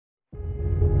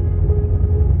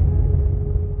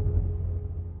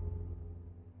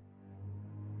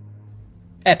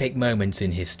Epic moments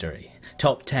in history.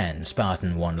 Top 10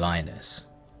 Spartan one-liners.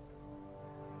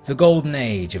 The Golden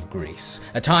Age of Greece,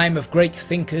 a time of great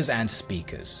thinkers and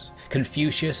speakers.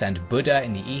 Confucius and Buddha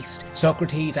in the east,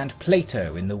 Socrates and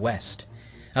Plato in the west.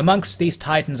 Amongst these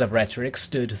titans of rhetoric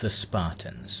stood the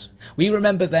Spartans. We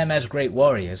remember them as great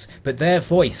warriors, but their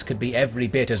voice could be every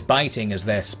bit as biting as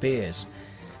their spears.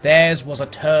 Theirs was a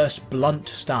terse, blunt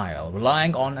style,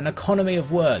 relying on an economy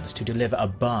of words to deliver a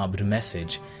barbed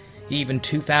message. Even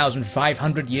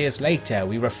 2,500 years later,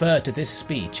 we refer to this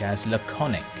speech as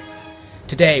laconic.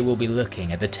 Today we'll be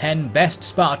looking at the 10 best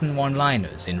Spartan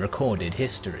one-liners in recorded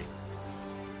history.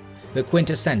 The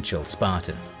quintessential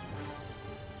Spartan.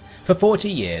 For 40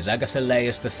 years,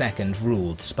 Agesilaus II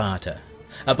ruled Sparta.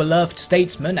 A beloved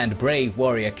statesman and brave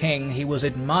warrior king, he was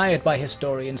admired by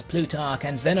historians Plutarch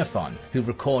and Xenophon, who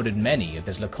recorded many of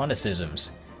his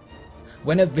laconicisms.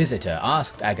 When a visitor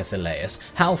asked Agesilaus,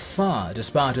 "How far do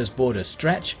Sparta's borders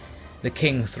stretch?" the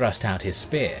king thrust out his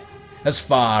spear, "As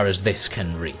far as this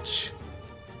can reach."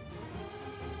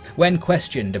 When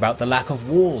questioned about the lack of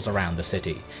walls around the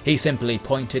city, he simply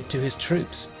pointed to his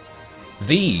troops.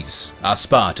 "These are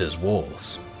Sparta's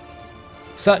walls."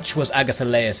 Such was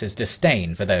Agesilaus'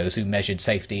 disdain for those who measured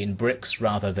safety in bricks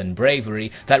rather than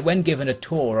bravery, that when given a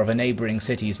tour of a neighbouring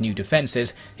city's new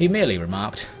defences, he merely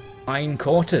remarked, "Fine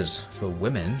quarters for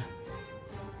women."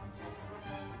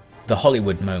 The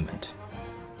Hollywood moment.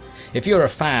 If you're a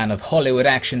fan of Hollywood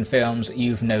action films,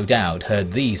 you've no doubt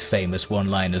heard these famous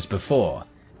one-liners before.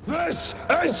 "This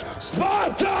is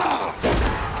Sparta!"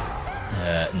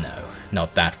 No,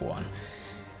 not that one.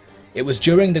 It was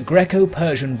during the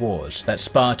Greco-Persian Wars that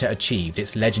Sparta achieved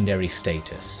its legendary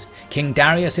status. King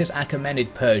Darius's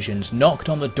Achaemenid Persians knocked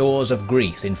on the doors of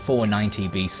Greece in 490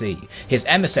 BC, his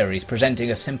emissaries presenting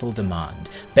a simple demand: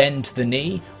 bend the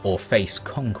knee or face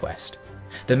conquest.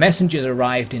 The messengers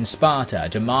arrived in Sparta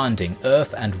demanding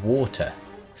earth and water.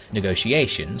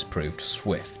 Negotiations proved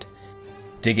swift.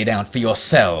 "Dig it out for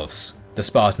yourselves," the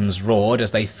Spartans roared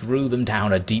as they threw them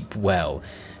down a deep well.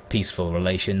 Peaceful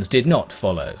relations did not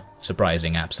follow,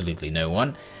 surprising absolutely no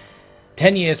one.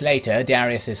 10 years later,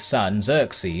 Darius's son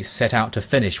Xerxes set out to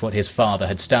finish what his father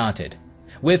had started.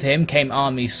 With him came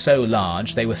armies so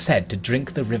large they were said to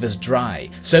drink the rivers dry,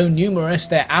 so numerous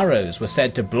their arrows were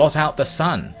said to blot out the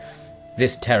sun.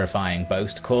 This terrifying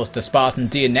boast caused the Spartan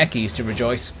Dianekes to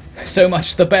rejoice. "So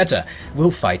much the better,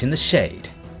 we'll fight in the shade."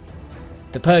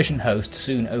 The Persian host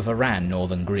soon overran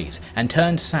northern Greece and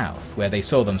turned south, where they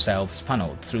saw themselves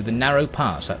funneled through the narrow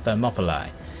pass at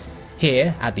Thermopylae.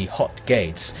 Here, at the Hot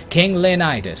Gates, King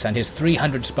Leonidas and his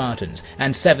 300 Spartans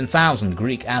and 7,000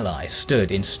 Greek allies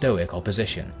stood in stoic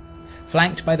opposition.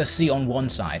 Flanked by the sea on one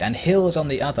side and hills on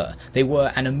the other, they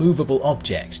were an immovable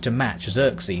object to match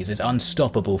Xerxes'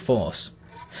 unstoppable force.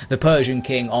 The Persian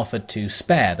king offered to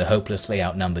spare the hopelessly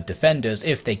outnumbered defenders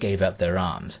if they gave up their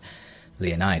arms.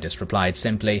 Leonidas replied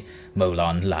simply,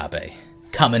 "Molon labe,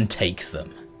 come and take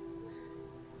them."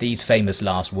 These famous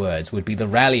last words would be the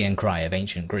rallying cry of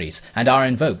ancient Greece and are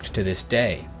invoked to this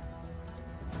day.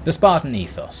 The Spartan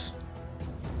ethos.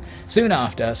 Soon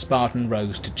after, Spartan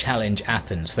rose to challenge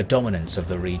Athens for dominance of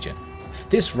the region.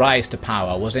 This rise to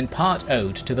power was in part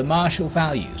owed to the martial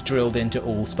values drilled into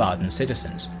all Spartan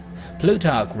citizens.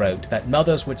 Plutarch wrote that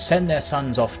mothers would send their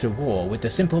sons off to war with the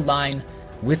simple line,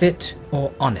 "with it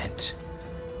or on it."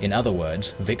 In other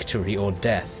words, victory or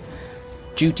death.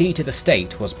 Duty to the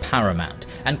state was paramount,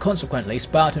 and consequently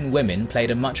Spartan women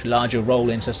played a much larger role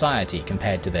in society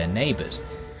compared to their neighbours.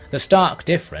 The stark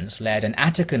difference led an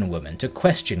Attican woman to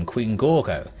question Queen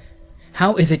Gorgo.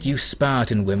 "How is it you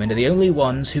Spartan women are the only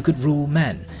ones who could rule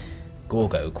men?"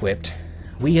 Gorgo quipped,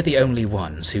 "We are the only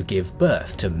ones who give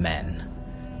birth to men."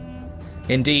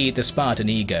 Indeed, the Spartan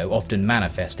ego often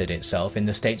manifested itself in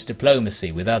the state's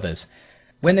diplomacy with others.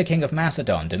 When the king of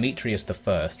Macedon, Demetrius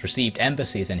I, received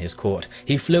embassies in his court,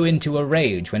 he flew into a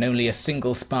rage when only a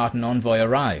single Spartan envoy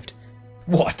arrived.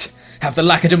 "What? Have the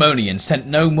Lacedaemonians sent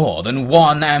no more than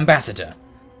one ambassador?"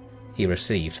 He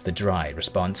received the dry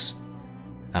response,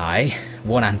 "Aye,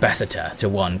 one ambassador to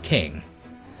one king."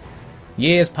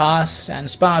 Years passed, and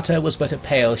Sparta was but a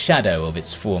pale shadow of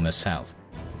its former self.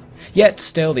 Yet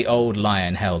still the old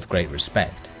lion held great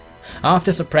respect.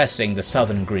 After suppressing the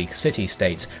southern Greek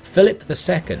city-states, Philip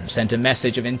II sent a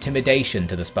message of intimidation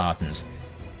to the Spartans.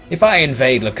 "If I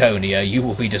invade Laconia, you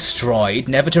will be destroyed,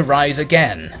 never to rise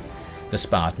again." The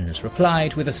Spartans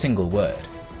replied with a single word: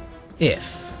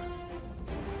 "If."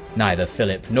 Neither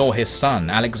Philip nor his son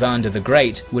Alexander the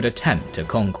Great would attempt a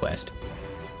conquest.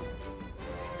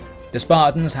 The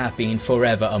Spartans have been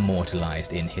forever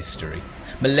immortalised in history.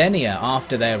 Millennia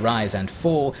after their rise and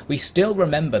fall, we still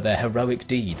remember their heroic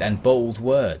deeds and bold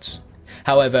words.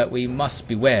 However, we must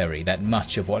be wary that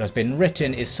much of what has been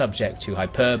written is subject to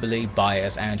hyperbole,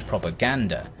 bias and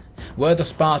propaganda. Were the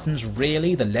Spartans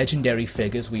really the legendary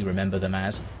figures we remember them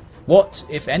as? What,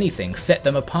 if anything, set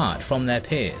them apart from their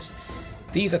peers?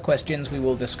 These are questions we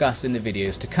will discuss in the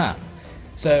videos to come,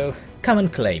 so come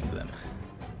and claim them.